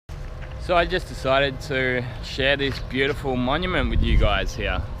So I just decided to share this beautiful monument with you guys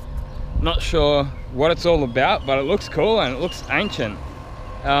here. Not sure what it's all about, but it looks cool and it looks ancient.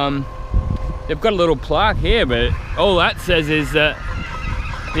 They've got a little plaque here, but all that says is that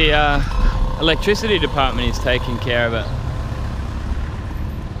the electricity department is taking care of it.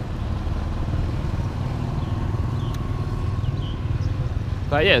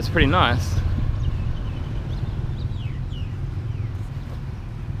 But yeah, it's pretty nice.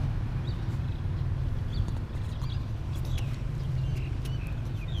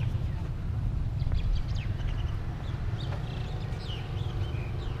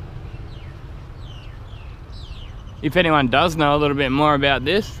 If anyone does know a little bit more about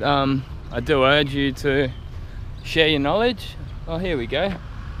this, I do urge you to share your knowledge. Oh, here we go.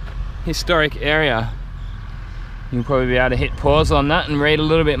 Historic area. You'll probably be able to hit pause on that and read a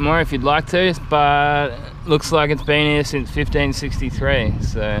little bit more if you'd like to, but looks like it's been here since 1563,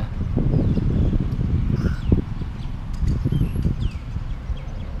 so.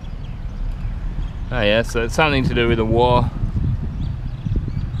 Oh yeah, so it's something to do with the war.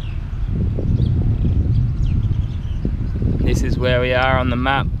 This is where we are on the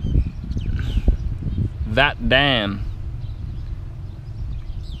map. That dam.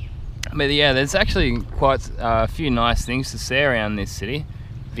 But yeah, there's actually quite a few nice things to see around this city,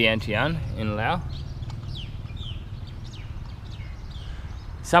 Vientiane in Laos.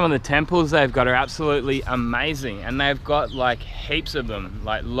 Some of the temples they've got are absolutely amazing, and they've got like heaps of them,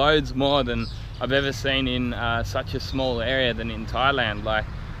 like loads more than I've ever seen in such a small area than in Thailand. Like,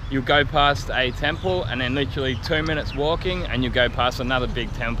 you'll go past a temple and then literally 2 minutes walking and you'll go past another big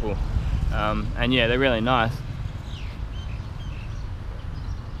temple. And yeah, they're really nice.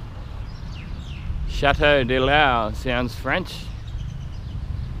 Chateau de Laos sounds French.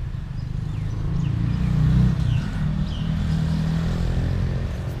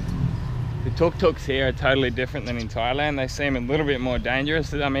 The tuk-tuks here are totally different than in Thailand. They seem a little bit more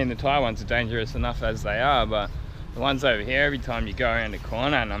dangerous. I mean, the Thai ones are dangerous enough as they are, but the ones over here, every time you go around a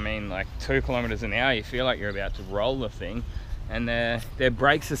corner, and I mean like 2 kilometers an hour, you feel like you're about to roll the thing. And their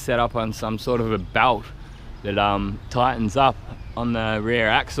brakes are set up on some sort of a belt that tightens up on the rear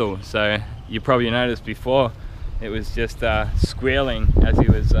axle. So you probably noticed before, it was just squealing as he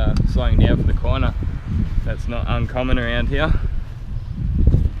was slowing down for the corner. That's not uncommon around here.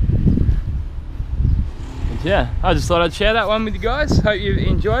 But yeah, I just thought I'd share that one with you guys. Hope you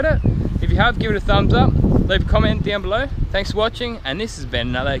enjoyed it. If you have, give it a thumbs up. Leave a comment down below. Thanks for watching, and this has been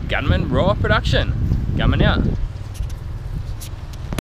another Gunman RAW production. Gunman out.